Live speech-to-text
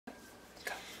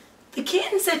The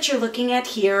kittens that you're looking at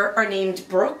here are named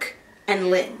Brook and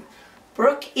Lynn.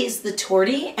 Brook is the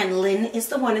tortie and Lynn is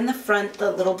the one in the front,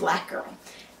 the little black girl.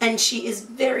 And she is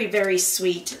very, very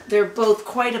sweet. They're both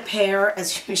quite a pair,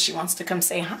 as she wants to come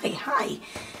say hi, hi.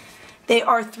 They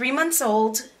are 3 months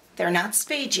old. They're not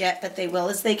spayed yet, but they will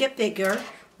as they get bigger.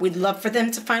 We'd love for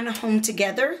them to find a home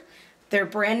together. They're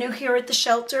brand new here at the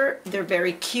shelter. They're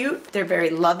very cute. They're very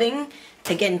loving.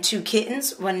 Again, 2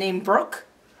 kittens, one named Brook,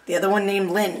 the other one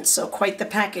named Lynn. So quite the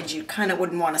package. You kind of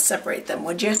wouldn't want to separate them,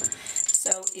 would you?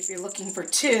 So if you're looking for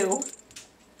 2,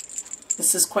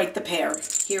 this is quite the pair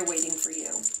here waiting for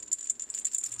you.